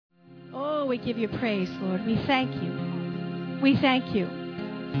we give you praise, Lord. We thank you. We thank you.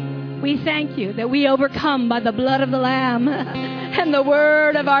 We thank you that we overcome by the blood of the Lamb and the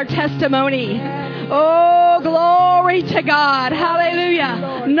word of our testimony. Oh, glory to God.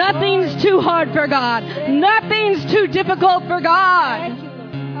 Hallelujah. Nothing's too hard for God. Nothing's too difficult for God.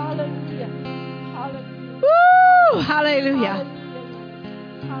 Hallelujah. Hallelujah. Woo! Hallelujah.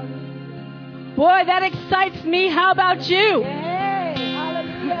 Boy, that excites me. How about you?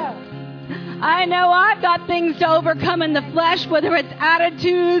 Hallelujah. I know I've got things to overcome in the flesh, whether it's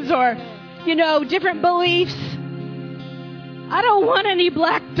attitudes or, different beliefs. I don't want any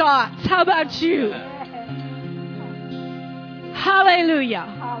black dots. How about you?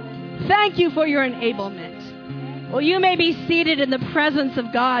 Hallelujah. Thank you for your enablement. Well, you may be seated in the presence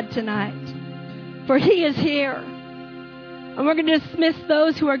of God tonight, for He is here. And we're going to dismiss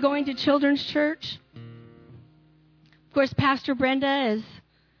those who are going to children's church. Of course, Pastor Brenda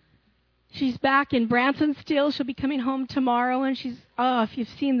she's back in Branson still. She'll be coming home tomorrow. And if you've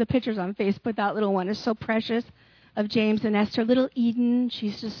seen the pictures on Facebook, that little one is so precious of James and Esther. Little Eden,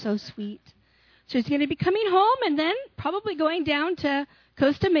 she's just so sweet. So she's going to be coming home and then probably going down to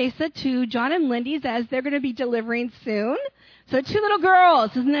Costa Mesa to John and Lindy's as they're going to be delivering soon. So 2 little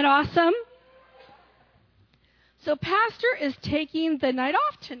girls. Isn't that awesome? So Pastor is taking the night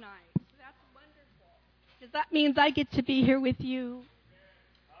off tonight. That's wonderful. Because that means I get to be here with you.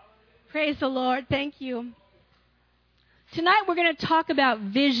 Praise the Lord. Thank you. Tonight we're going to talk about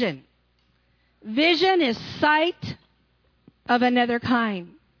vision. Vision is sight of another kind.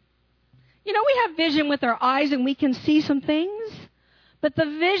 We have vision with our eyes and we can see some things. But the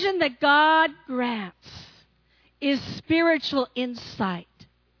vision that God grants is spiritual insight.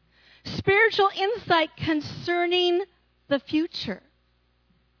 Spiritual insight concerning the future.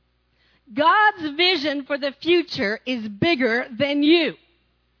 God's vision for the future is bigger than you.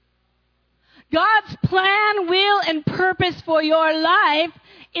 God's plan, will, and purpose for your life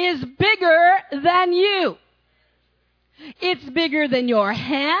is bigger than you. It's bigger than your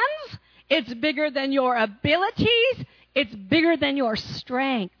hands. It's bigger than your abilities. It's bigger than your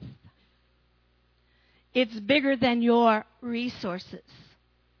strength. It's bigger than your resources.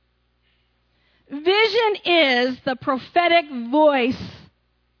 Vision is the prophetic voice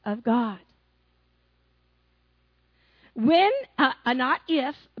of God. Not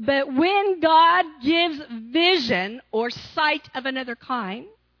if, but when God gives vision or sight of another kind,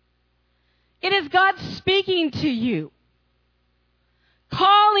 it is God speaking to you,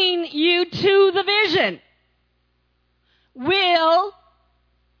 calling you to the vision. Will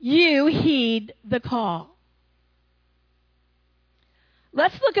you heed the call?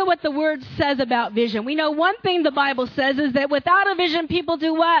 Let's look at what the Word says about vision. We know one thing the Bible says is that without a vision, people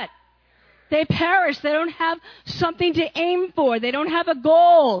do what? They perish. They don't have something to aim for. They don't have a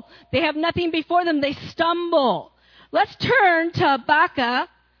goal. They have nothing before them. They stumble. Let's turn to Habakkuk.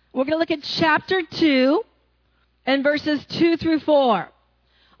 We're going to look at chapter 2 and verses 2 through 4.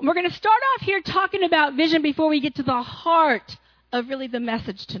 And we're going to start off here talking about vision before we get to the heart of really the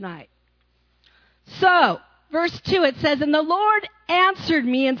message tonight. So, verse 2, it says, "And the Lord answered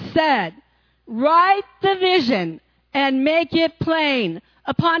me and said, write the vision and make it plain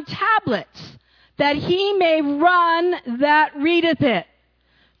upon tablets, that he may run that readeth it.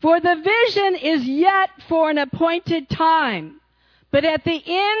 For the vision is yet for an appointed time, but at the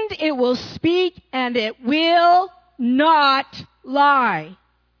end it will speak, and it will not lie.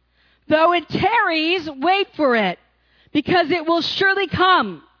 Though it tarries, wait for it, because it will surely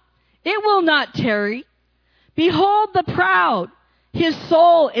come. It will not tarry. Behold the proud, his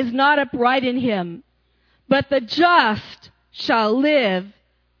soul is not upright in him, but the just shall live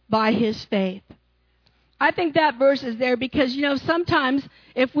by his faith." I think that verse is there because, sometimes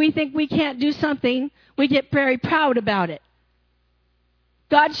if we think we can't do something, we get very proud about it.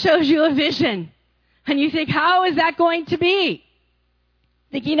 God shows you a vision, and you think, how is that going to be?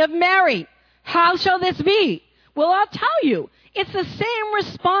 Thinking of Mary, how shall this be? Well, I'll tell you, it's the same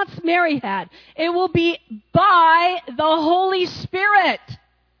response Mary had. It will be by the Holy Spirit,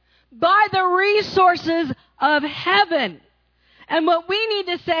 by the resources of heaven. And what we need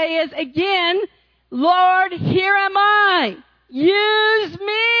to say is, again, Lord, here am I. Use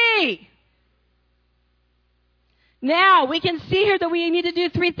me. Now, we can see here that we need to do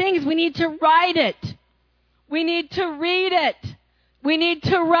 3 things. We need to write it. We need to read it. We need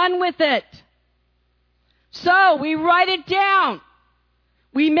to run with it. So, we write it down.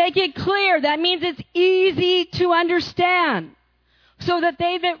 We make it clear. That means it's easy to understand. So that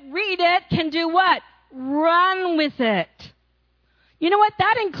they that read it can do what? Run with it. You know what?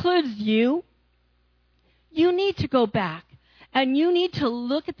 That includes you. You need to go back And you need to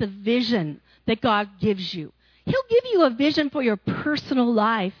look at the vision that God gives you. He'll give you a vision for your personal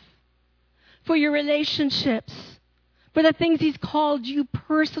life, for your relationships, for the things He's called you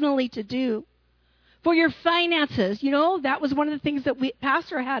personally to do, for your finances. You know, that was one of the things that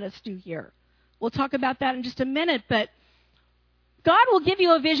Pastor had us do here. We'll talk about that in just a minute, but God will give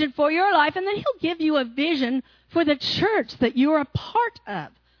you a vision for your life, and then He'll give you a vision for the church that you're a part of,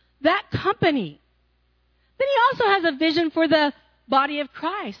 that company. Then He also has a vision for the body of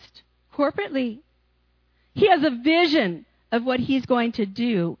Christ, corporately. He has a vision of what He's going to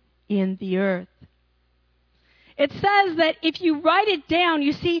do in the earth. It says that if you write it down,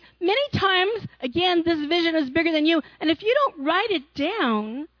 you see, many times, again, this vision is bigger than you, and if you don't write it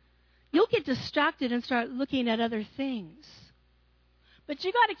down, you'll get distracted and start looking at other things. But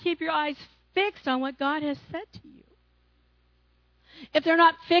you got to keep your eyes fixed on what God has said to you. If they're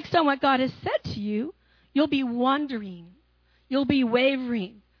not fixed on what God has said to you, you'll be wandering. You'll be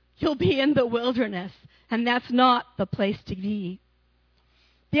wavering. You'll be in the wilderness. And that's not the place to be.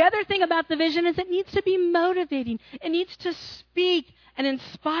 The other thing about the vision is it needs to be motivating. It needs to speak and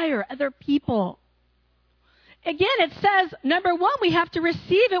inspire other people. Again, it says, number one, we have to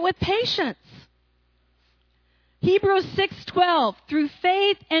receive it with patience. Hebrews 6:12, through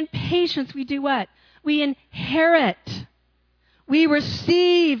faith and patience we do what? We inherit. We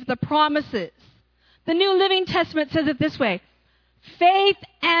receive the promises. The New Living Testament says it this way, faith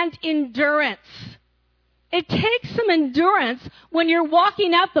and endurance. It takes some endurance when you're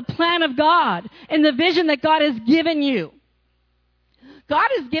walking out the plan of God and the vision that God has given you. God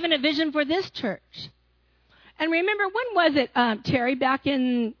has given a vision for this church. And remember, when was it, Terry, back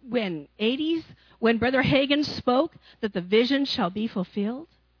in 80s, when Brother Hagin spoke that the vision shall be fulfilled?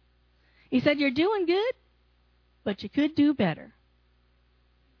 He said, you're doing good, but you could do better.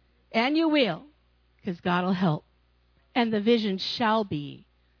 And you will, because God will help. And the vision shall be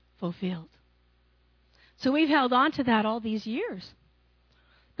fulfilled. So we've held on to that all these years.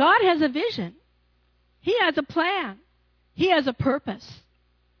 God has a vision. He has a plan. He has a purpose.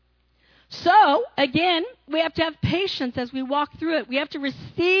 So, again, we have to have patience as we walk through it. We have to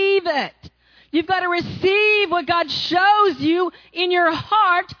receive it. You've got to receive what God shows you in your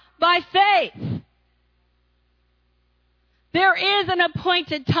heart by faith. There is an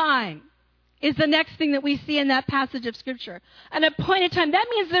appointed time, is the next thing that we see in that passage of Scripture. An appointed time. That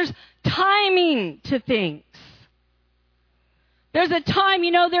means there's timing to things. There's a time,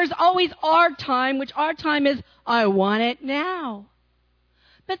 there's always our time, which our time is, I want it now.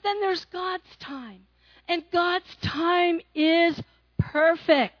 But then there's God's time. And God's time is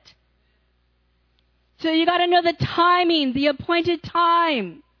perfect. So you got to know the timing, the appointed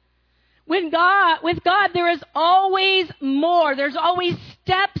time. With God, there is always more. There's always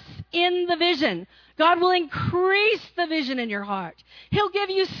steps in the vision. God will increase the vision in your heart. He'll give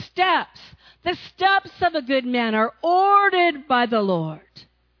you steps. The steps of a good man are ordered by the Lord.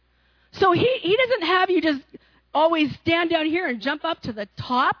 So he doesn't have you just always stand down here and jump up to the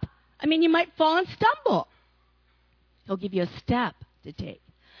top. I mean, you might fall and stumble. He'll give you a step to take.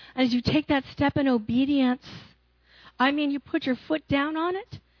 And as you take that step in obedience, you put your foot down on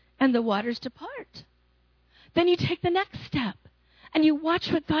it and the waters depart. Then you take the next step and you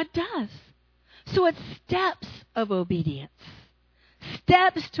watch what God does. So it's steps of obedience.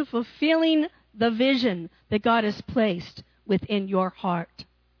 Steps to fulfilling the vision that God has placed within your heart.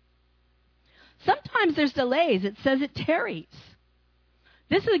 Sometimes there's delays. It says it tarries.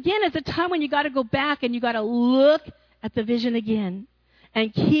 This, again, is a time when you got to go back and you got to look at the vision again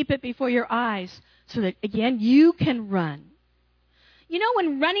and keep it before your eyes so that, again, you can run.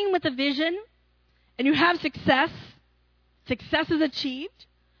 When running with a vision and you have success is achieved,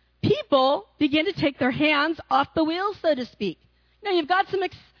 people begin to take their hands off the wheel, so to speak. You've got some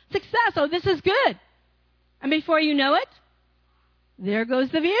success. Oh, this is good. And before you know it, there goes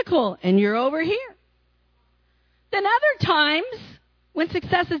the vehicle, and you're over here. Then other times, when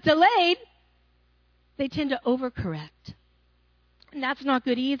success is delayed, they tend to overcorrect. And that's not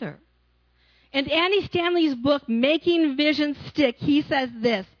good either. In Andy Stanley's book, Making Vision Stick, he says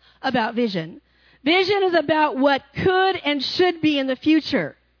this about vision. Vision is about what could and should be in the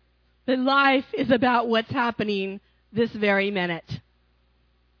future. But life is about what's happening this very minute.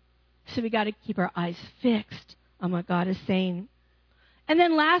 So we got to keep our eyes fixed on what God is saying. And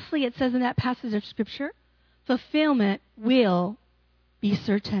then lastly, it says in that passage of Scripture, fulfillment will be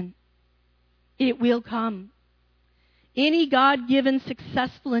certain. It will come. Any God-given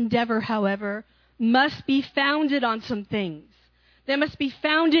successful endeavor, however, must be founded on some things. They must be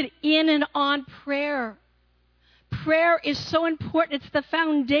founded in and on prayer. Prayer is so important. It's the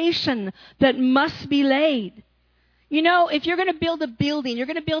foundation that must be laid. You know, if you're going to build a building, you're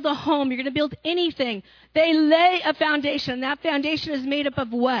going to build a home, you're going to build anything, they lay a foundation. That foundation is made up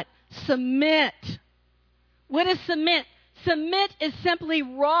of what? Cement. What is cement? Cement is simply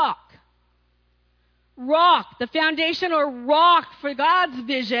rock. Rock. The foundation or rock for God's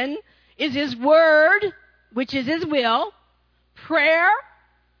vision is His Word, which is His will, prayer,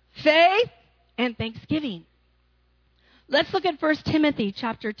 faith, and thanksgiving. Let's look at 1 Timothy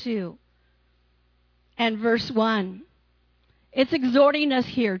chapter 2 and verse 1. It's exhorting us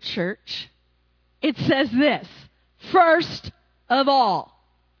here, church. It says this, first of all.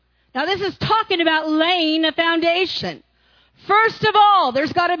 Now this is talking about laying a foundation. First of all,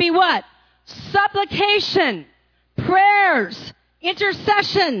 there's got to be what? Supplication, prayers,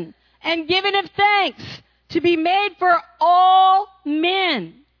 intercession, and giving of thanks to be made for all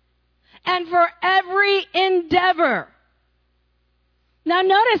men and for every endeavor. Now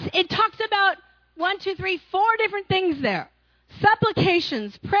notice, it talks about 4 different things there.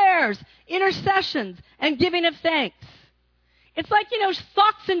 Supplications, prayers, intercessions, and giving of thanks. It's like,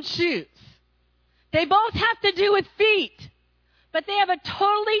 socks and shoes. They both have to do with feet, but they have a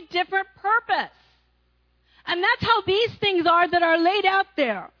totally different purpose. And that's how these things are that are laid out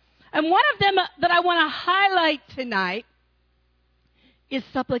there. And one of them that I want to highlight tonight is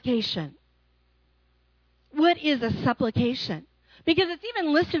supplication. What is a supplication? Because it's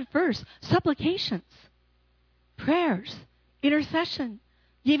even listed first. Supplications, prayers, intercession,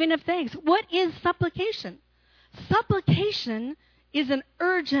 giving of thanks. What is supplication? Supplication is an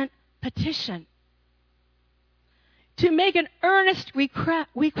urgent petition. To make an earnest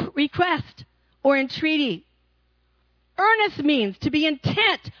request or entreaty. Earnest means to be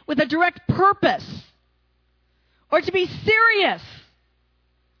intent with a direct purpose, or to be serious,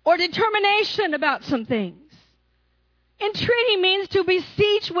 or determination about some things. Entreaty means to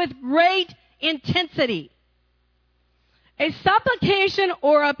beseech with great intensity. A supplication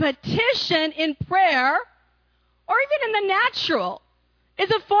or a petition in prayer, or even in the natural,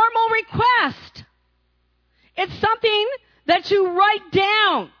 is a formal request. It's something that you write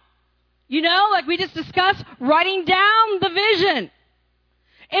down. Like we just discussed, writing down the vision.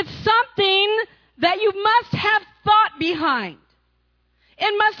 It's something that you must have thought behind.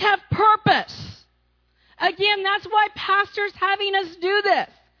 It must have purpose. Again, that's why pastors having us do this.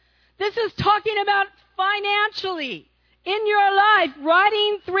 This is talking about financially in your life,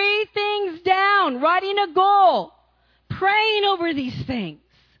 writing 3 things down, writing a goal, praying over these things.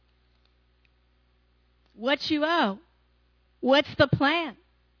 What you owe. What's the plan?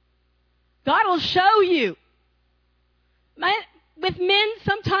 God will show you. With men,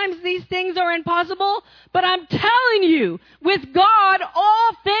 sometimes these things are impossible, but I'm telling you, with God, all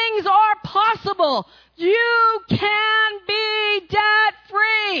things are possible. You can be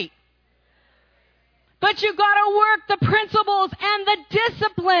debt-free. But you've got to work the principles and the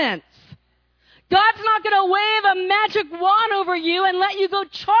disciplines. God's not going to wave a magic wand over you and let you go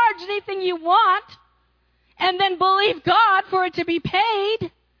charge anything you want and then believe God for it to be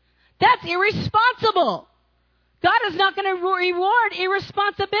paid. That's irresponsible. God is not going to reward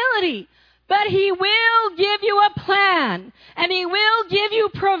irresponsibility, but He will give you a plan, and He will give you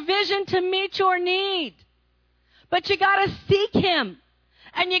provision to meet your need. But you got to seek Him,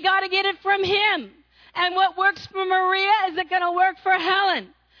 and you got to get it from Him. And what works for Maria isn't going to work for Helen.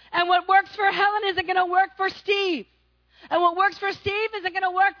 And what works for Helen isn't going to work for Steve. And what works for Steve isn't going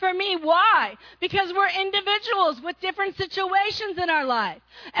to work for me. Why? Because we're individuals with different situations in our life.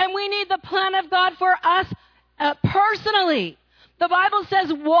 And we need the plan of God for us personally. The Bible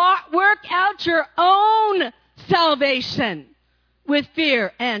says, work out your own salvation with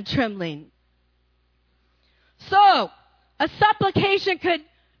fear and trembling. So, a supplication could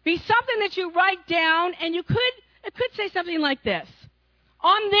be something that you write down, and it could say something like this.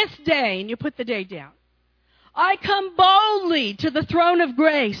 On this day, and you put the day down, I come boldly to the throne of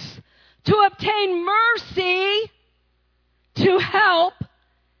grace to obtain mercy to help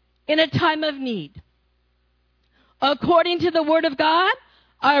in a time of need. According to the word of God,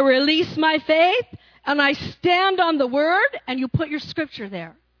 I release my faith and I stand on the word, and you put your scripture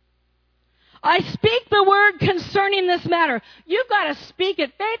there. I speak the word concerning this matter. You've got to speak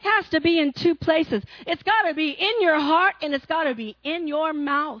it. Faith has to be in 2 places. It's got to be in your heart, and it's got to be in your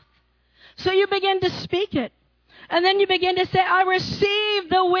mouth. So you begin to speak it. And then you begin to say, I receive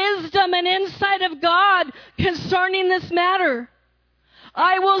the wisdom and insight of God concerning this matter.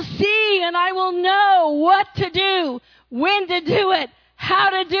 I will see and I will know what to do, when to do it, how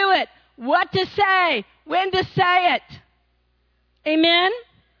to do it, what to say, when to say it. Amen?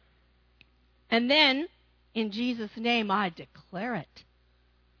 And then, in Jesus' name, I declare it.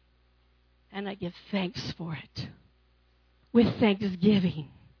 And I give thanks for it. with thanksgiving.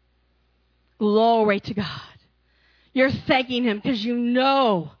 Glory to God. You're thanking Him because you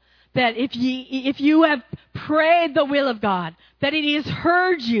know that if you have prayed the will of God, that He has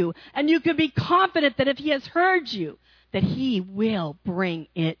heard you, and you can be confident that if He has heard you, that He will bring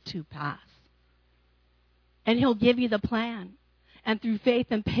it to pass. And He'll give you the plan. And through faith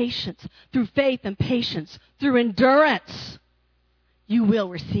and patience, through endurance, you will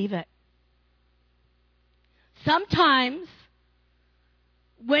receive it. Sometimes,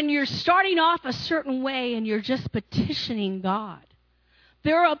 when you're starting off a certain way and you're just petitioning God,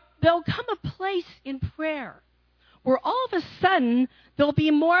 there'll come a place in prayer where all of a sudden there'll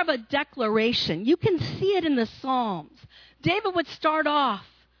be more of a declaration. You can see it in the Psalms. David would start off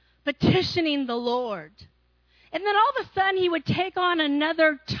petitioning the Lord. And then all of a sudden he would take on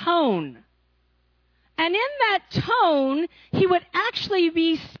another tone. And in that tone, he would actually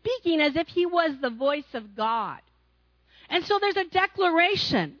be speaking as if he was the voice of God. And so there's a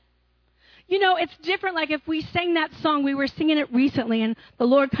declaration. You know, it's different. Like if we sang that song, we were singing it recently, and the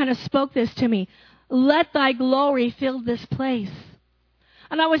Lord kind of spoke this to me. Let thy glory fill this place.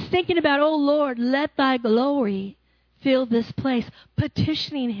 And I was thinking about, oh Lord, let thy glory fill this place,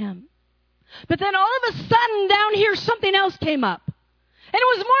 petitioning Him. But then all of a sudden down here something else came up. And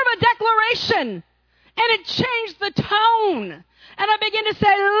it was more of a declaration. And it changed the tone. And I began to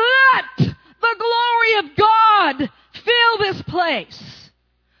say, let the glory of God fill this place.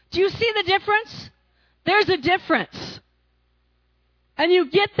 Do you see the difference? There's a difference. And you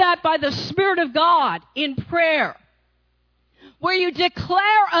get that by the Spirit of God in prayer. Where you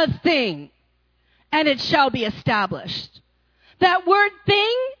declare a thing and it shall be established. That word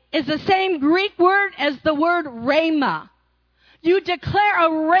thing is the same Greek word as the word rhema. You declare a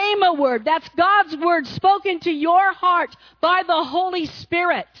rhema word. That's God's word spoken to your heart by the Holy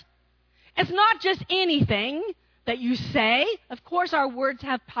Spirit. It's not just anything that you say. Of course, our words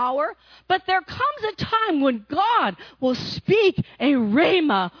have power. But there comes a time when God will speak a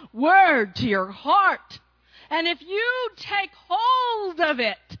rhema word to your heart. And if you take hold of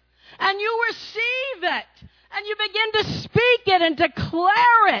it and you receive it, and you begin to speak it and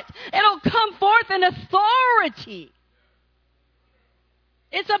declare it, it'll come forth in authority.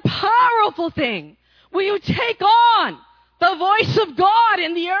 It's a powerful thing. Will you take on the voice of God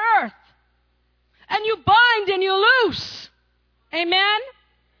in the earth? And you bind and you loose. Amen?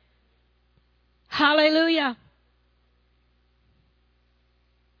 Hallelujah.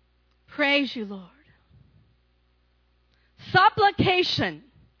 Praise you, Lord. Supplication.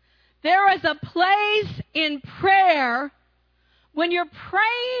 There is a place in prayer when you're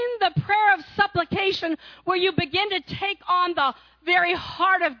praying the prayer of supplication where you begin to take on the very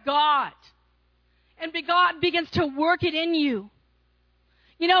heart of God. And God begins to work it in you.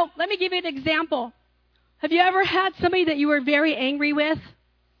 You know, let me give you an example. Have you ever had somebody that you were very angry with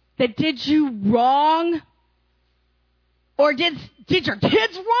that did you wrong? Or did your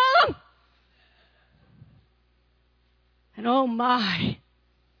kids wrong? And oh my,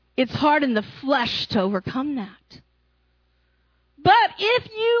 it's hard in the flesh to overcome that. But if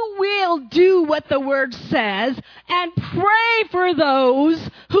you will do what the Word says and pray for those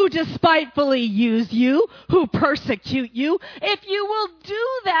who despitefully use you, who persecute you, if you will do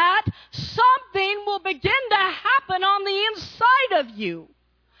that, something will begin to happen on the inside of you.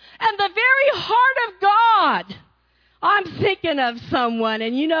 And the very heart of God, I'm thinking of someone,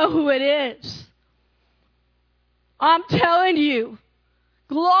 and you know who it is. I'm telling you,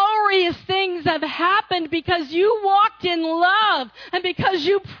 glorious things have happened because you walked in love and because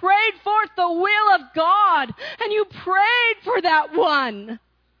you prayed forth the will of God and you prayed for that one.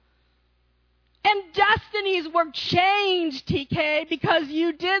 And destinies were changed, TK, because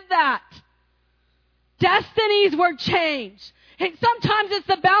you did that. Destinies were changed. And sometimes it's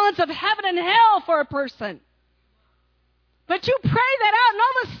the balance of heaven and hell for a person. But you pray that out, and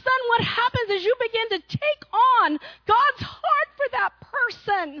all of a sudden what happens is you begin to take on God's heart for that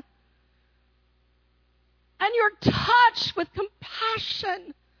person. And you're touched with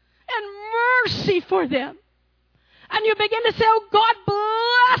compassion and mercy for them. And you begin to say, oh, God,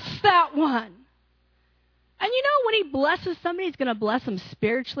 bless that one. And you know, when He blesses somebody, He's going to bless them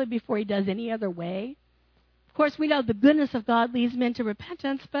spiritually before He does any other way. Of course, we know the goodness of God leads men to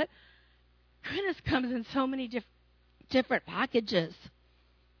repentance, but goodness comes in so many different packages.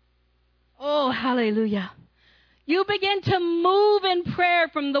 Oh, hallelujah. You begin to move in prayer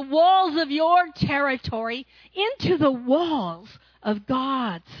from the walls of your territory into the walls of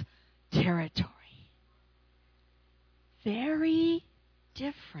God's territory. Very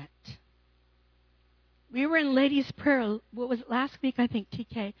different. We were in ladies' prayer, what was it, last week, I think,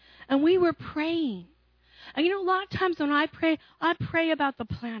 TK, and we were praying. And a lot of times when I pray about the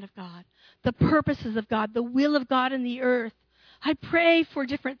plan of God, the purposes of God, the will of God in the earth. I pray for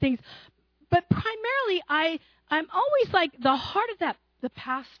different things. But primarily, I'm always like the heart of the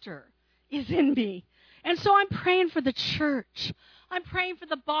pastor is in me. And so I'm praying for the church. I'm praying for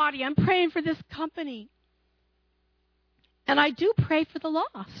the body. I'm praying for this company. And I do pray for the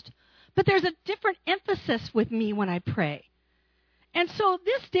lost. But there's a different emphasis with me when I pray. And so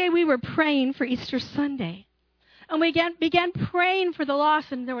this day we were praying for Easter Sunday. And we began praying for the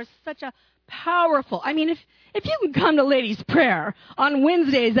lost, and there was such a powerful, if you can come to ladies' prayer on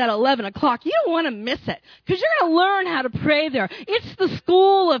Wednesdays at 11 o'clock, you don't want to miss it, because you're going to learn how to pray there. It's the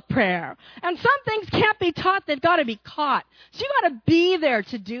school of prayer. And some things can't be taught, they've got to be caught. So you got to be there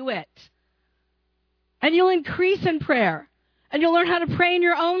to do it. And you'll increase in prayer. And you'll learn how to pray in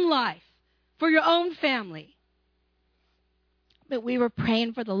your own life, for your own family. But we were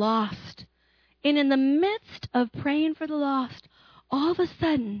praying for the lost. And in the midst of praying for the lost, all of a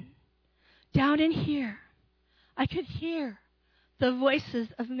sudden, down in here, I could hear the voices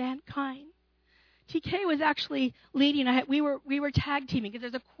of mankind. TK was actually leading. We were tag teaming because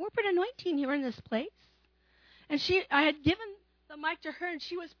there's a corporate anointing here in this place. And I had given the mic to her, and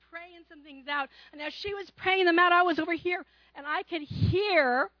she was praying some things out. And as she was praying them out, I was over here, and I could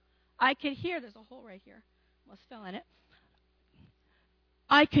hear, there's a hole right here. Almost fell in it.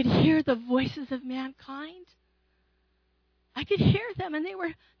 I could hear the voices of mankind. I could hear them, and they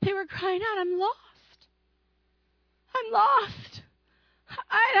were crying out, I'm lost. I'm lost.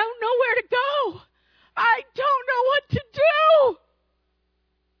 I don't know where to go. I don't know what to do.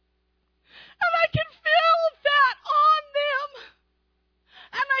 And I can feel that on them.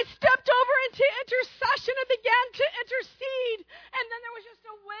 And I stepped over into intercession and began to intercede. And then there was just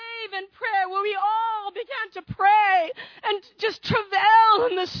a wave in prayer where we all began to pray and just travail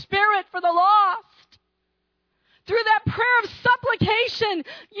in the Spirit for the lost. Through that prayer of supplication,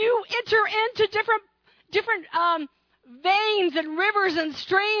 you enter into different veins and rivers and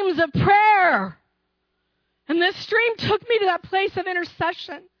streams of prayer. And this stream took me to that place of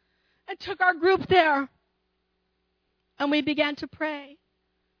intercession and took our group there. And we began to pray.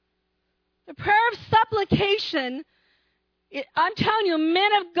 The prayer of supplication, I'm telling you,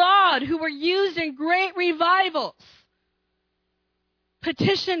 men of God who were used in great revivals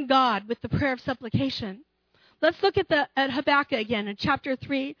petitioned God with the prayer of supplication. Let's look at Habakkuk again in chapter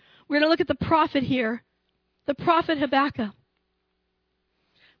 3. We're going to look at the prophet here, the prophet Habakkuk.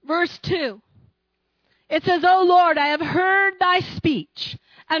 Verse 2. It says, O Lord, I have heard thy speech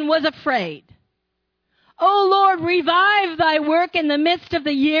and was afraid. O Lord, revive thy work in the midst of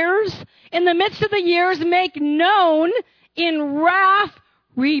the years. In the midst of the years, make known in wrath,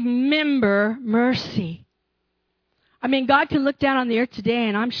 remember mercy. God can look down on the earth today,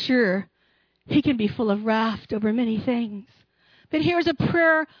 and I'm sure he can be full of wrath over many things. But here's a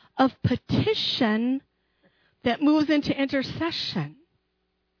prayer of petition that moves into intercession.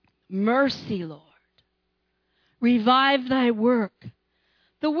 Mercy, Lord. Revive thy work.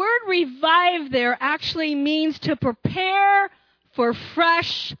 The word revive there actually means to prepare for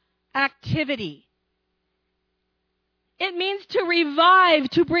fresh activity. It means to revive,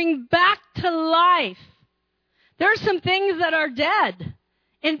 to bring back to life. There are some things that are dead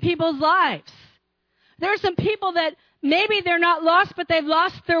in people's lives. There are some people that maybe they're not lost, but they've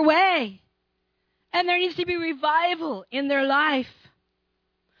lost their way. And there needs to be revival in their life.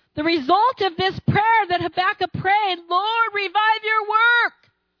 The result of this prayer that Habakkuk prayed, Lord, revive your work.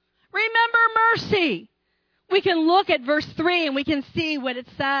 Remember mercy. We can look at verse 3 and we can see what it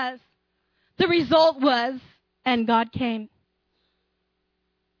says. The result was, and God came.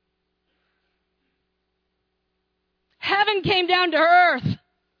 Heaven came down to earth.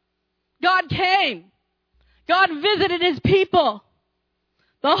 God came. God visited his people.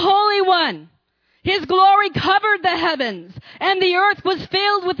 The Holy One. His glory covered the heavens, and the earth was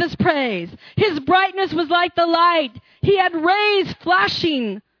filled with his praise. His brightness was like the light. He had rays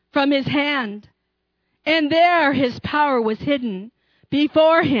flashing from his hand. And there his power was hidden.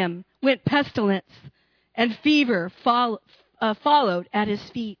 Before him went pestilence, and fever followed at his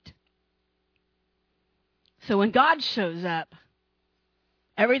feet. So when God shows up,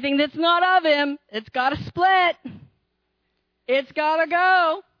 everything that's not of him, it's got to split. It's got to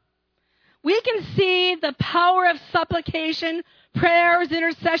go. We can see the power of supplication, prayers,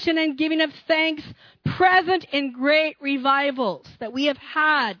 intercession, and giving of thanks present in great revivals that we have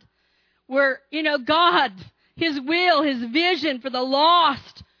had where, God, his will, his vision for the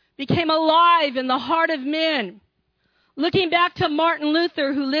lost became alive in the heart of men. Looking back to Martin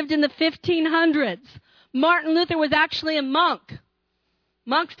Luther, who lived in the 1500s, Martin Luther was actually a monk.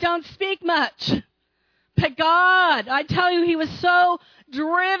 Monks don't speak much. to God. I tell you, he was so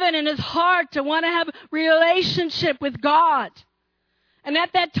driven in his heart to want to have a relationship with God. And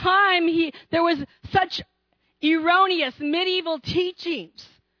at that time, there was such erroneous medieval teachings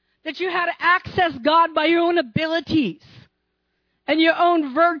that you had to access God by your own abilities and your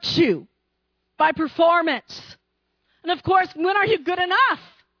own virtue, by performance. And of course, when are you good enough?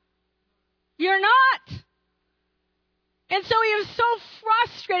 You're not. And so he was so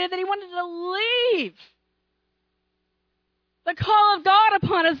frustrated that he wanted to leave the call of God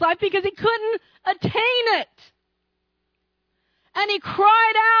upon his life because he couldn't attain it. And he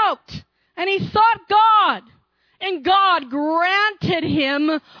cried out and he sought God. And God granted him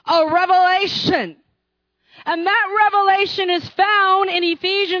a revelation. And that revelation is found in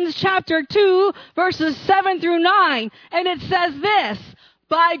Ephesians chapter 2, verses 7 through 9. And it says this,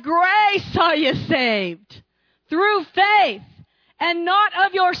 by grace are you saved, through faith, and not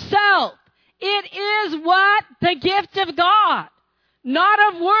of yourself. It is what? The gift of God,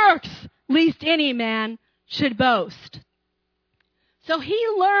 not of works, lest any man should boast. So he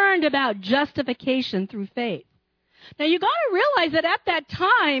learned about justification through faith. Now you got to realize that at that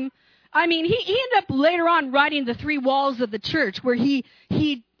time, I mean, he ended up later on writing the 3 walls of the church where he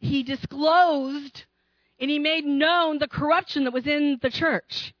disclosed and he made known the corruption that was in the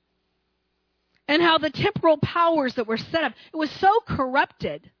church. And how the temporal powers that were set up, it was so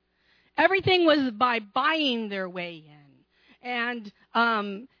corrupted. Everything was by buying their way in. And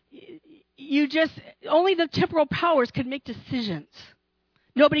only the temporal powers could make decisions.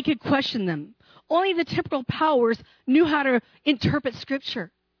 Nobody could question them. Only the temporal powers knew how to interpret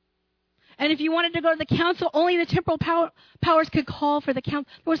Scripture. And if you wanted to go to the council, only the temporal powers could call for the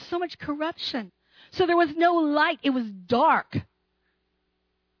council. There was so much corruption. So there was no light. It was dark.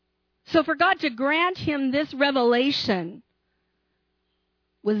 So for God to grant him this revelation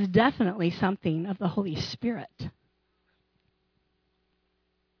was definitely something of the Holy Spirit.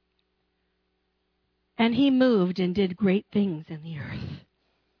 And he moved and did great things in the earth.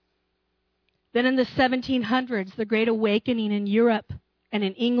 Then in the 1700s, the Great Awakening in Europe and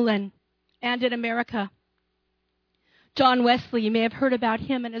in England and in America. John Wesley, you may have heard about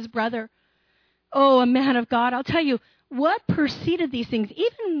him and his brother. Oh, a man of God. I'll tell you, what preceded these things,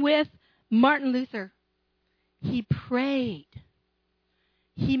 even with Martin Luther, he prayed.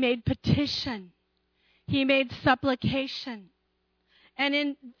 He made petition. He made supplication. And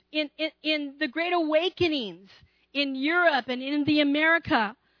in the Great Awakenings in Europe and in the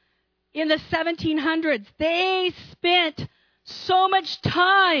America, in the 1700s, they spent so much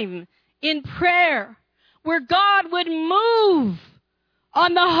time in prayer where God would move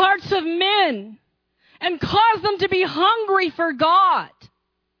on the hearts of men and cause them to be hungry for God.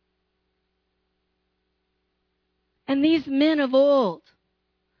 And these men of old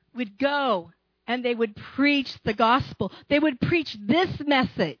would go and they would preach the gospel. They would preach this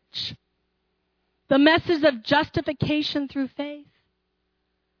message, the message of justification through faith.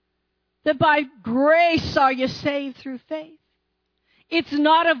 That by grace are you saved through faith. It's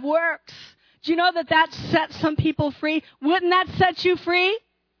not of works. Do you know that sets some people free? Wouldn't that set you free?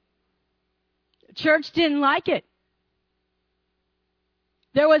 The church didn't like it.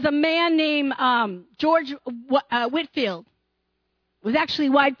 There was a man named George Whitefield. It was actually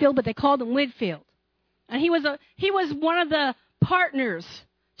Whitefield, but they called him Whitefield. And he was one of the partners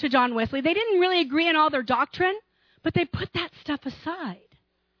to John Wesley. They didn't really agree on all their doctrine, but they put that stuff aside.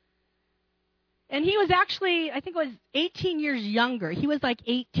 And he was actually, I think it was 18 years younger. He was like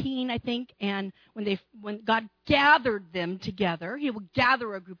 18, I think, and when God gathered them together, he would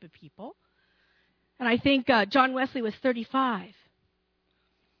gather a group of people. And I think John Wesley was 35.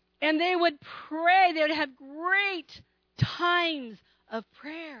 And they would pray. They would have great times of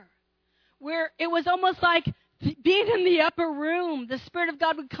prayer where it was almost like being in the upper room. The Spirit of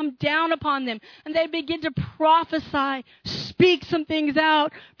God would come down upon them and they'd begin to prophesy, speak some things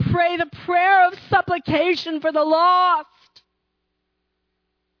out, pray the prayer of supplication for the lost.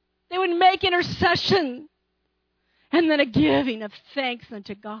 They would make intercession and then a giving of thanks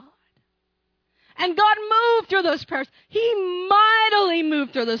unto God. And God moved through those prayers. He mightily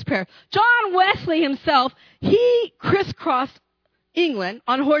moved through those prayers. John Wesley himself, he crisscrossed England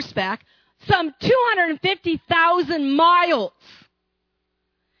on horseback some 250,000 miles.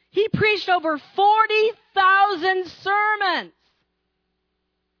 He preached over 40,000 sermons.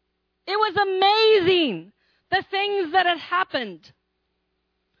 It was amazing, the things that had happened.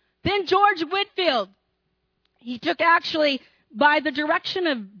 Then George Whitefield, he took actually, by the direction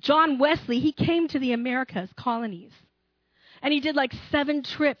of John Wesley, he came to the Americas colonies. And he did like 7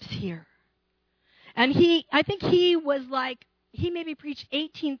 trips here. And I think he maybe preached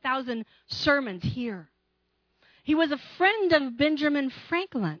 18,000 sermons here He was a friend of Benjamin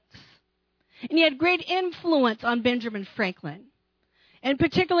Franklin's. And he had great influence on Benjamin Franklin. And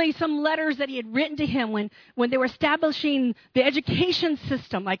particularly some letters that he had written to him when they were establishing the education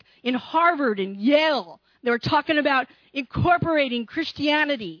system, like in Harvard and Yale. They were talking about incorporating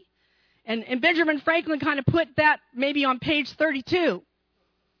Christianity. And Benjamin Franklin kind of put that maybe on page 32.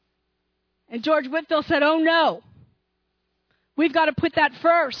 And George Whitefield said, oh no, we've got to put that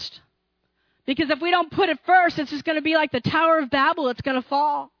first. Because if we don't put it first, it's just going to be like the Tower of Babel. It's going to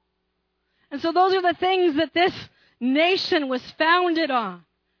fall. And so those are the things that this nation was founded on.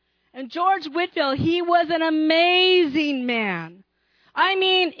 And George Whitefield, he was an amazing man. I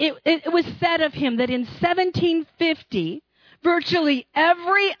mean, it was said of him that in 1750, virtually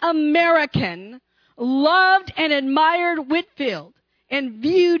every American loved and admired Whitefield and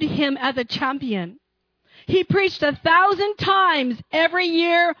viewed him as a champion. He preached 1,000 times every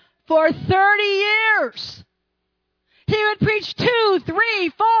year for 30 years. He would preach 2,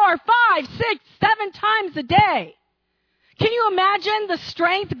 3, 4, 5, 6, 7 times a day. Can you imagine the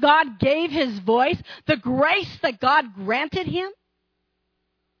strength God gave his voice, the grace that God granted him?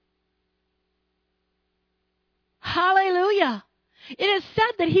 Hallelujah. It is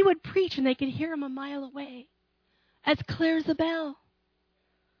said that he would preach and they could hear him a mile away, as clear as a bell.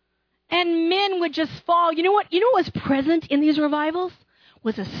 And men would just fall. You know what was present in these revivals?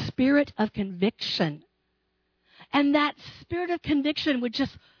 Was a spirit of conviction. And that spirit of conviction would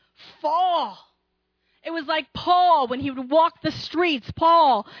just fall. It was like Paul when he would walk the streets,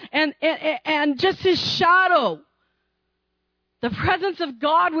 Paul, and just his shadow. The presence of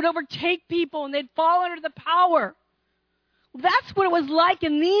God would overtake people and they'd fall under the power. That's what it was like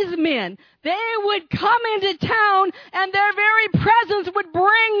in these men. They would come into town and their very presence would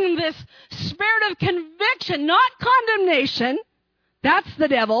bring this spirit of conviction, not condemnation. That's the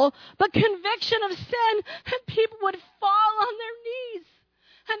devil, but conviction of sin, and people would fall on their knees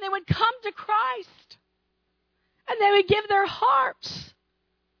and they would come to Christ and they would give their hearts.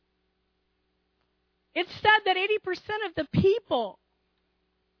 It's said that 80% of the people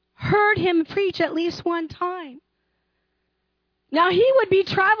heard him preach at least one time. Now, he would be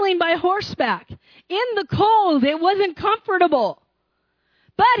traveling by horseback. In the cold, it wasn't comfortable.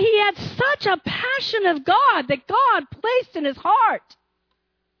 But he had such a passion of God that God placed in his heart.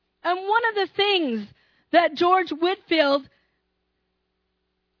 And one of the things that George Whitefield,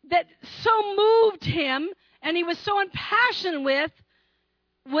 that so moved him, and he was so impassioned with,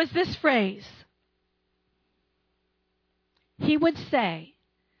 was this phrase. He would say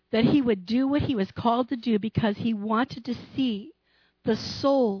that he would do what he was called to do because he wanted to see the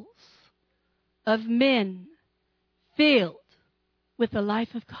souls of men filled with the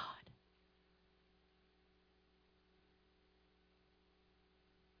life of God.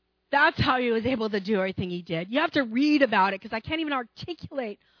 That's how he was able to do everything he did. You have to read about it because I can't even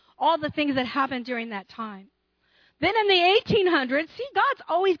articulate all the things that happened during that time. Then in the 1800s, see, God's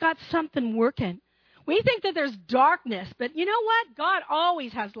always got something working. We think that there's darkness, but you know what? God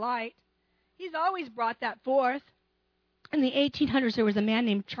always has light. He's always brought that forth. In the 1800s, there was a man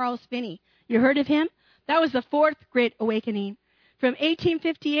named Charles Finney. You heard of him? That was the Fourth Great Awakening. From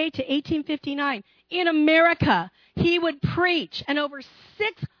 1858 to 1859, in America, he would preach, and over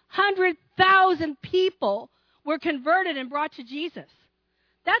 600,000 people were converted and brought to Jesus.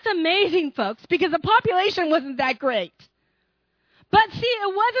 That's amazing, folks, because the population wasn't that great. But see,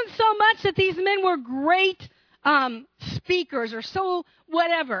 it wasn't so much that these men were great speakers or so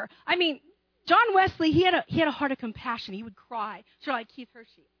whatever. I mean, John Wesley, he had a heart of compassion. He would cry, sort of like Keith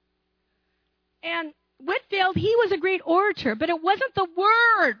Hershey. And Whitefield, he was a great orator, but it wasn't the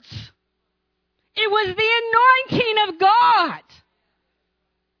words. It was the anointing of God.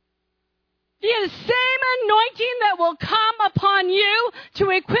 The same anointing that will come upon you to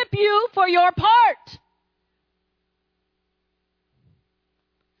equip you for your part.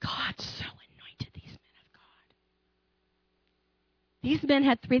 God so anointed these men of God. These men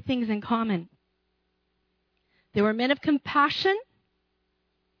had three things in common. They were men of compassion,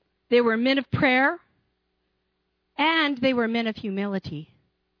 they were men of prayer, and they were men of humility.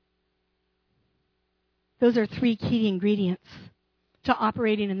 Those are three key ingredients to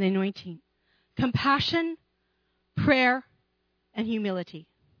operating in the anointing. Compassion, prayer, and humility.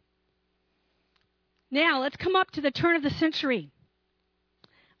 Now, let's come up to the turn of the century.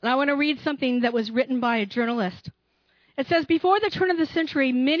 And I want to read something that was written by a journalist. It says, before the turn of the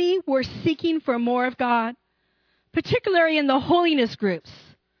century, many were seeking for more of God, particularly in the holiness groups.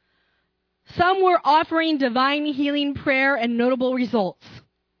 Some were offering divine healing prayer and notable results.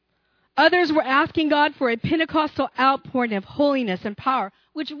 Others were asking God for a Pentecostal outpouring of holiness and power,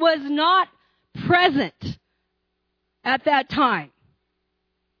 which was not present at that time.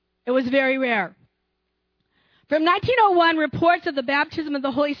 It was very rare. From 1901, reports of the baptism of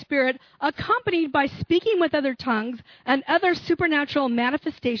the Holy Spirit, accompanied by speaking with other tongues and other supernatural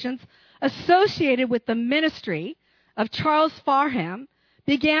manifestations associated with the ministry of Charles Farham,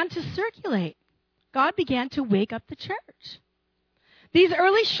 began to circulate. God began to wake up the church. These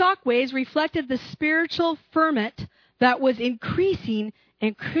early shockwaves reflected the spiritual ferment that was increasing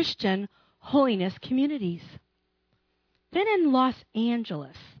in Christian holiness communities. Then in Los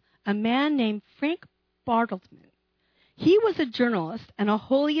Angeles, a man named Frank Bartleman, he was a journalist and a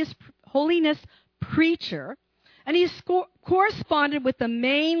holiness preacher, and he corresponded with the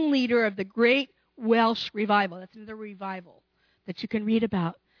main leader of the Great Welsh Revival. That's another revival that you can read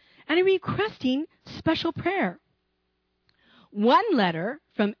about. And he requesting special prayer. One letter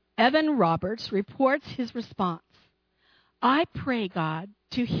from Evan Roberts reports his response. I pray, God,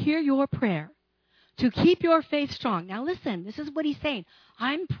 to hear your prayer, to keep your faith strong. Now listen, this is what he's saying.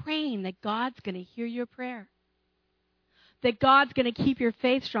 I'm praying that God's going to hear your prayer. That God's going to keep your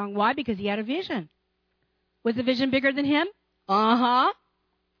faith strong. Why? Because he had a vision. Was the vision bigger than him? Uh-huh.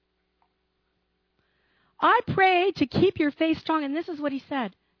 I pray to keep your faith strong, and this is what he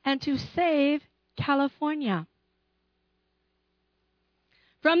said, and to save California.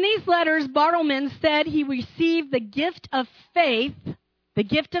 From these letters, Bartleman said he received the gift of faith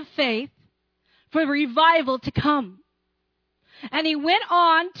for revival to come. And he went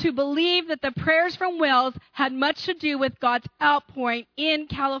on to believe that the prayers from Wells had much to do with God's outpouring in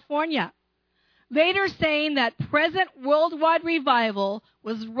California. Later saying that present worldwide revival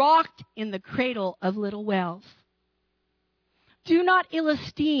was rocked in the cradle of Little Wells. Do not ill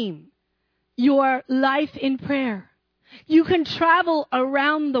esteem your life in prayer. You can travel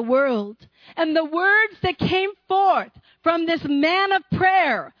around the world. And the words that came forth from this man of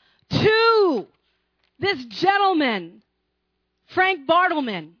prayer to this gentleman, Frank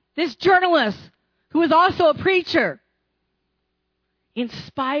Bartleman, this journalist who was also a preacher,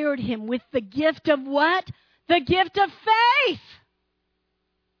 inspired him with the gift of what? The gift of faith.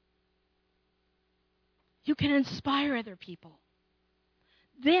 You can inspire other people.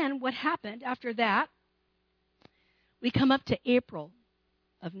 Then what happened after that? We come up to April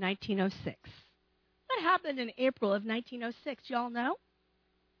of 1906. What happened in April of 1906? You all know?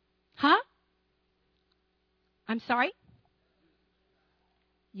 Huh? I'm sorry?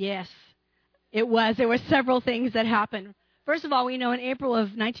 Yes, it was. There were several things that happened. First of all, we know in April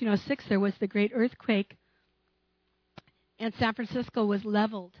of 1906 there was the great earthquake, and San Francisco was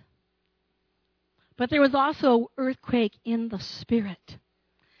leveled. But there was also an earthquake in the spirit.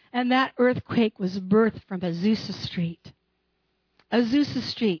 And that earthquake was birthed from Azusa Street. Azusa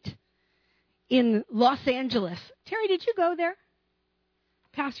Street in Los Angeles. Terry, did you go there?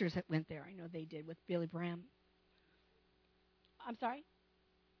 Pastors that went there, I know they did with Billy Graham. I'm sorry?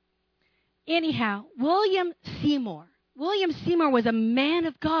 Anyhow, William Seymour was a man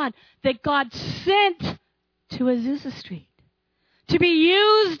of God that God sent to Azusa Street to be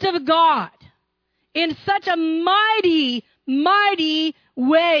used of God in such a mighty, mighty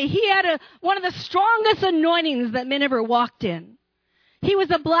way. He had one of the strongest anointings that men ever walked in. He was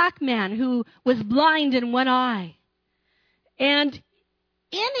a black man who was blind in one eye. And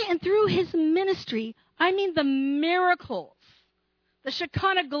in and through his ministry, I mean the miracles, the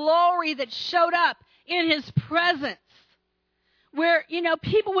Shekinah glory that showed up in his presence, where,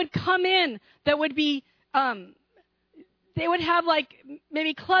 people would come in that would be, they would have like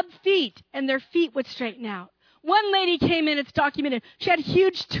maybe club feet, and their feet would straighten out. One lady came in, it's documented. She had a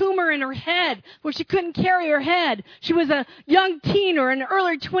huge tumor in her head where she couldn't carry her head. She was a young teen or in her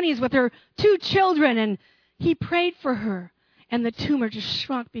early 20s with her 2 children, and he prayed for her, and the tumor just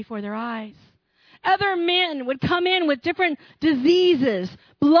shrunk before their eyes. Other men would come in with different diseases,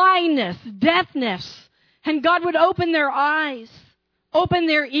 blindness, deafness, and God would open their eyes, open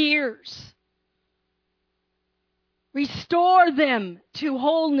their ears, restore them to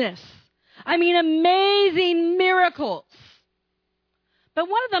wholeness. I mean, amazing miracles. But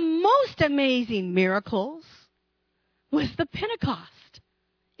one of the most amazing miracles was the Pentecost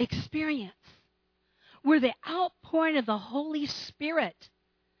experience, where the outpouring of the Holy Spirit.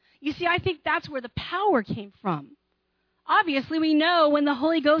 You see, I think that's where the power came from. Obviously, we know when the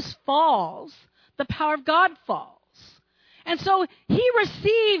Holy Ghost falls, the power of God falls. And so he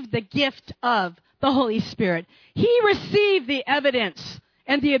received the gift of the Holy Spirit. He received the evidence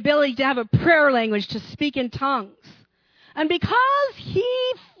and the ability to have a prayer language, to speak in tongues. And because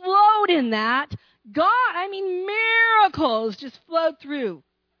he flowed in that, miracles just flowed through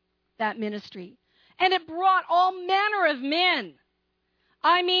that ministry. And it brought all manner of men.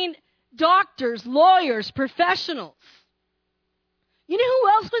 doctors, lawyers, professionals. You know who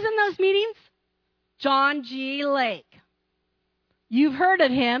else was in those meetings? John G. Lake. You've heard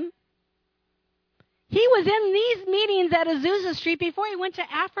of him. He was in these meetings at Azusa Street before he went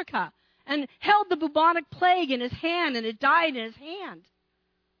to Africa and held the bubonic plague in his hand, and it died in his hand.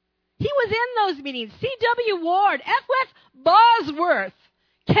 He was in those meetings. C.W. Ward, F.F. Bosworth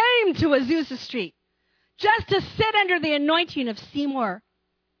came to Azusa Street just to sit under the anointing of Seymour.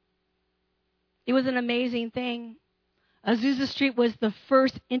 It was an amazing thing. Azusa Street was the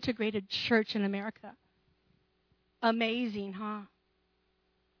first integrated church in America. Amazing, huh?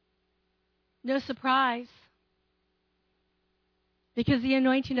 No surprise. Because the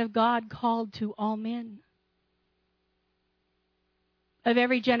anointing of God called to all men of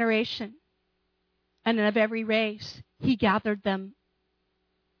every generation and of every race. He gathered them.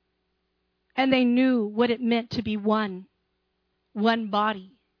 And they knew what it meant to be one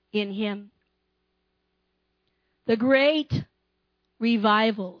body in Him. The great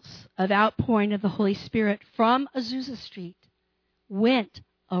revivals of outpouring of the Holy Spirit from Azusa Street went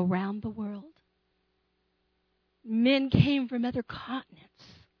around the world. Men came from other continents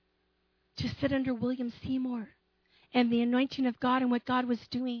to sit under William Seymour and the anointing of God and what God was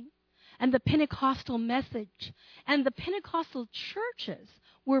doing, and the Pentecostal message. And the Pentecostal churches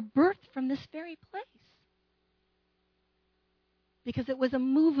were birthed from this very place. Because it was a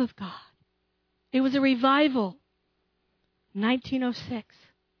move of God. It was a revival. 1906.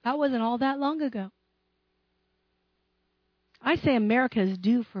 That wasn't all that long ago. I say America is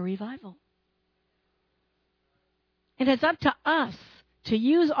due for revival. And it's up to us to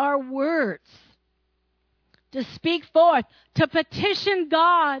use our words, to speak forth, to petition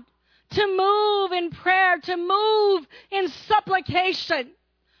God, to move in prayer, to move in supplication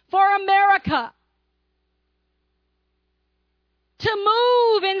for America, to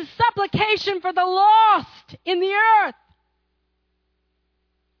move in supplication for the lost in the earth,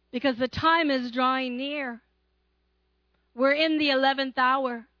 because the time is drawing near. We're in the 11th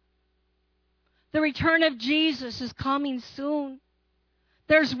hour. The return of Jesus is coming soon.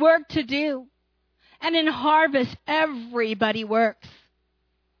 There's work to do. And in harvest, everybody works.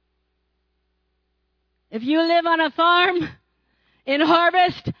 If you live on a farm, in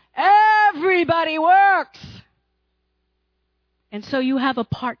harvest, everybody works. And so you have a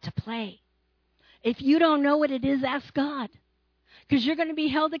part to play. If you don't know what it is, ask God. Because you're going to be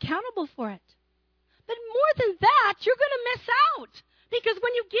held accountable for it. But more than that, you're going to miss out. Because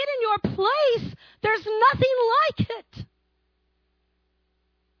when you get in your place, there's nothing like it.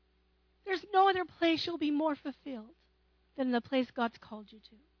 There's no other place you'll be more fulfilled than the place God's called you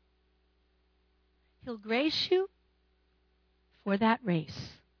to. He'll grace you for that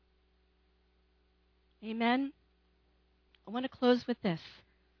race. Amen? I want to close with this.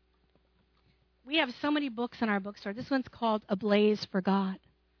 We have so many books in our bookstore. This one's called A Blaze for God.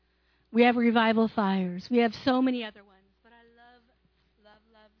 We have Revival Fires. We have so many other ones. But I love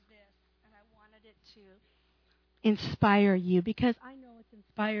this. And I wanted it to inspire you because I know it's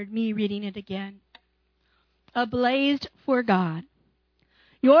inspired me reading it again. A Blaze for God.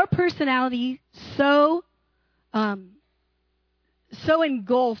 Your personality so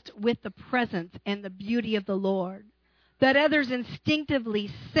engulfed with the presence and the beauty of the Lord that others instinctively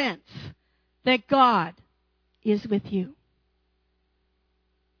sense that God is with you.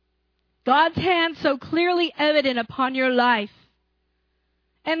 God's hand so clearly evident upon your life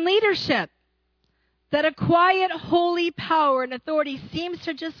and leadership that a quiet, holy power and authority seems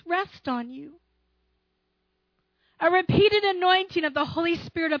to just rest on you. A repeated anointing of the Holy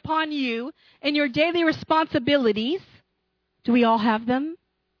Spirit upon you in your daily responsibilities. Do we all have them?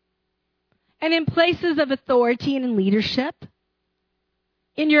 And in places of authority and in leadership.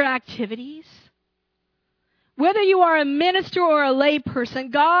 In your activities. Whether you are a minister or a lay person,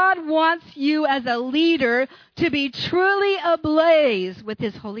 God wants you as a leader to be truly ablaze with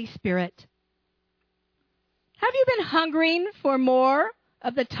His Holy Spirit. Have you been hungering for more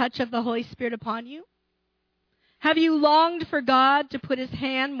of the touch of the Holy Spirit upon you? Have you longed for God to put His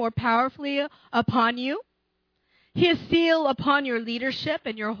hand more powerfully upon you? His seal upon your leadership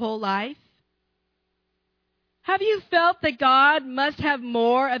and your whole life? Have you felt that God must have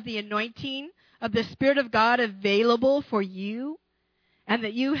more of the anointing of the Spirit of God available for you, and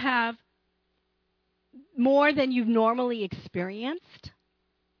that you have more than you've normally experienced?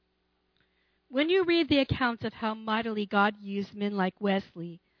 When you read the accounts of how mightily God used men like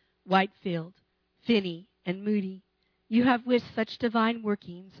Wesley, Whitefield, Finney, and Moody, you have wished such divine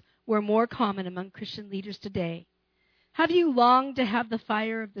workings were more common among Christian leaders today. Have you longed to have the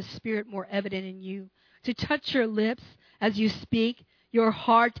fire of the Spirit more evident in you, to touch your lips as you speak, your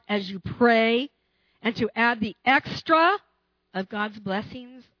heart as you pray and to add the extra of God's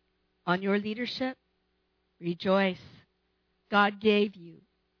blessings on your leadership, rejoice. God gave you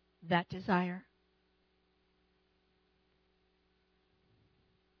that desire.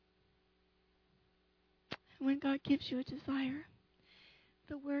 And when God gives you a desire,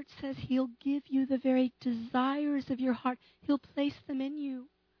 the Word says He'll give you the very desires of your heart. He'll place them in you.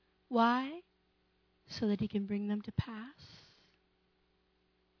 Why? So that He can bring them to pass.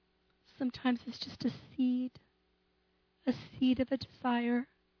 Sometimes it's just a seed of a desire.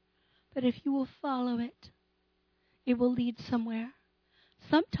 But if you will follow it, it will lead somewhere.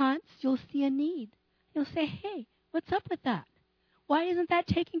 Sometimes you'll see a need. You'll say, hey, what's up with that? Why isn't that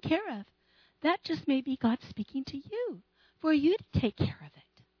taken care of? That just may be God speaking to you for you to take care of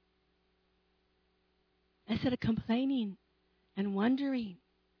it. Instead of complaining and wondering,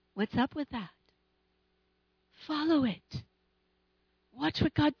 what's up with that? Follow it. Watch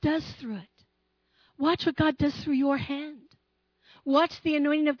what God does through it. Watch what God does through your hand. Watch the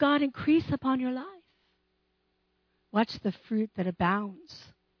anointing of God increase upon your life. Watch the fruit that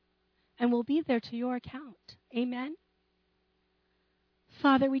abounds and will be there to your account. Amen?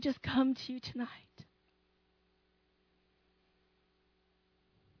 Father, we just come to you tonight.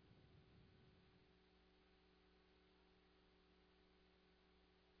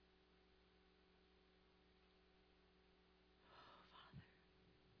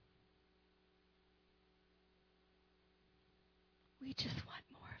 We just want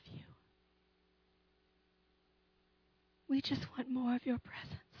more of you. We just want more of your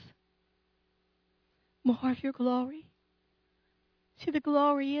presence. More of your glory. See, the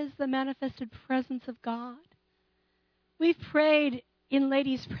glory is the manifested presence of God. We've prayed in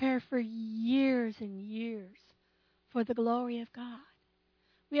Ladies' Prayer for years and years for the glory of God.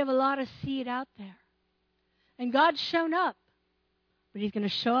 We have a lot of seed out there. And God's shown up. But He's going to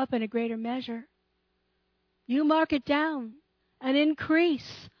show up in a greater measure. You mark it down. An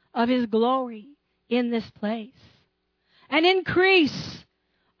increase of His glory in this place. An increase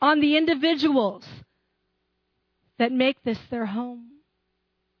on the individuals that make this their home.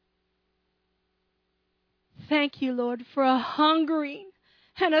 Thank you, Lord, for a hungering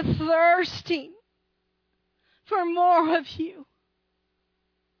and a thirsting for more of you.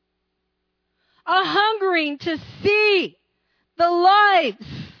 A hungering to see the lives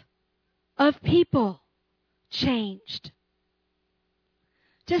of people changed.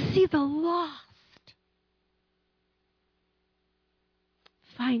 To see the lost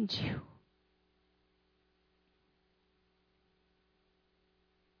find you.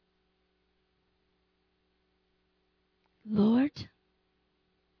 Lord,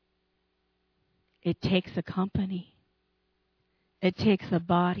 it takes a company. It takes a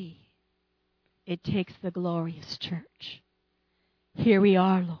body. It takes the glorious church. Here we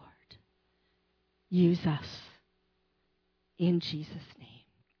are, Lord. Use us in Jesus' name.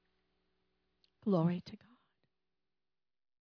 Glory to God.